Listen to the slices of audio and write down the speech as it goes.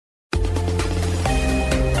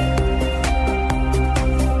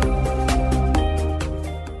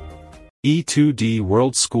E2D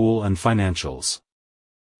World School and Financials.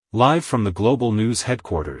 Live from the Global News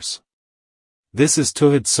Headquarters. This is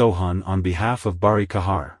Tuhid Sohan on behalf of Bari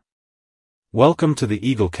Kahar. Welcome to the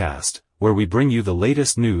Eaglecast, where we bring you the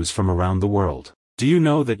latest news from around the world. Do you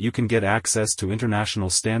know that you can get access to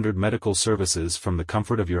international standard medical services from the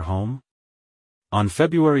comfort of your home? On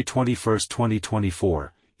February 21,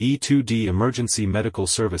 2024, E2D Emergency Medical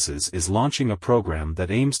Services is launching a program that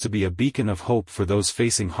aims to be a beacon of hope for those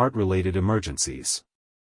facing heart-related emergencies.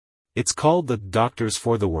 It's called the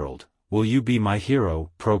Doctors4theWorld, Will You Be My Hero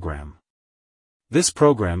program. This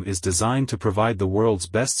program is designed to provide the world's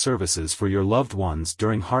best services for your loved ones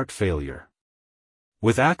during heart failure.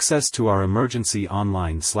 With access to our emergency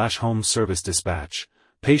online/home service dispatch,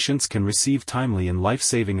 patients can receive timely and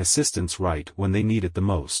life-saving assistance right when they need it the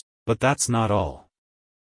most. But that's not all.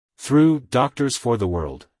 Through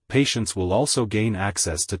Doctors4theWorld, patients will also gain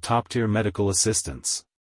access to top-tier medical assistance.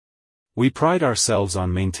 We pride ourselves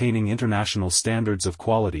on maintaining international standards of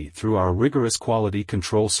quality through our rigorous quality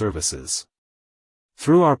control services.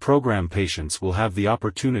 Through our program, patients will have the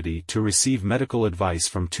opportunity to receive medical advice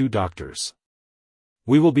from 2 doctors.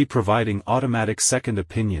 We will be providing automatic second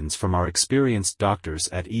opinions from our experienced doctors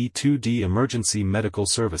at E2D Emergency Medical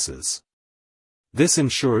Services. This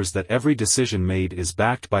ensures that every decision made is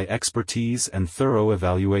backed by expertise and thorough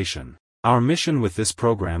evaluation. Our mission with this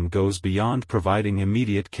program goes beyond providing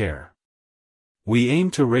immediate care. We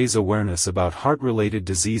aim to raise awareness about heart-related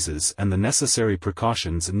diseases and the necessary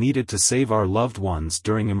precautions needed to save our loved ones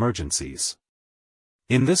during emergencies.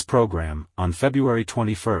 In this program, on February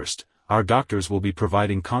 21st, our doctors will be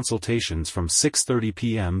providing consultations from 6:30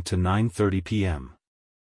 p.m. to 9:30 p.m.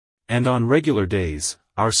 And on regular days,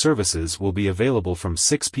 our services will be available from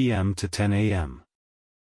 6 p.m. to 10 a.m.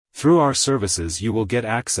 Through our services you will get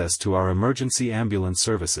access to our emergency ambulance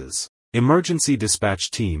services, emergency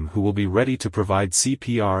dispatch team who will be ready to provide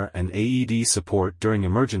CPR and AED support during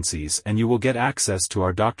emergencies, and you will get access to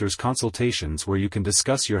our doctors' consultations where you can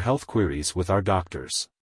discuss your health queries with our doctors.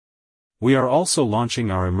 We are also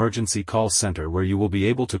launching our emergency call center where you will be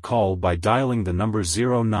able to call by dialing the number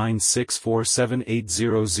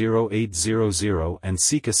 096478000800 and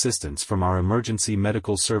seek assistance from our emergency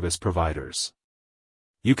medical service providers.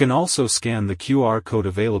 You can also scan the QR code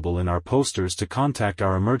available in our posters to contact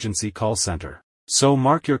our emergency call center. So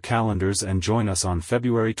mark your calendars and join us on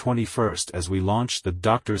February 21st as we launch the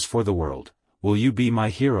Doctors4theWorld, Will You Be My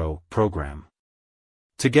Hero program.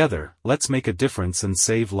 Together, let's make a difference and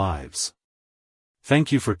save lives.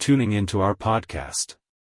 Thank you for tuning in to our podcast.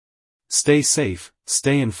 Stay safe,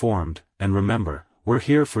 stay informed, and remember, we're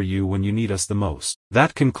here for you when you need us the most.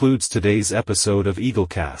 That concludes today's episode of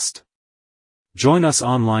Eaglecast. Join us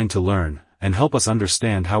online to learn, and help us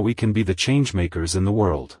understand how we can be the changemakers in the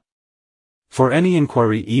world. For any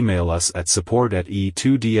inquiry, email us at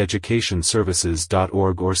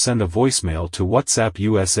support@e2deducationservices.org or send a voicemail to WhatsApp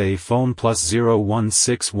USA phone +01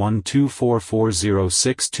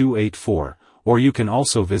 6124406 or you can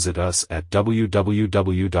also visit us at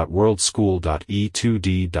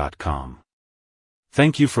www.worldschool.e2d.com.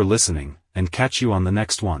 Thank you for listening, and catch you on the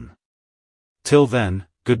next one. Till then,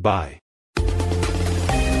 goodbye.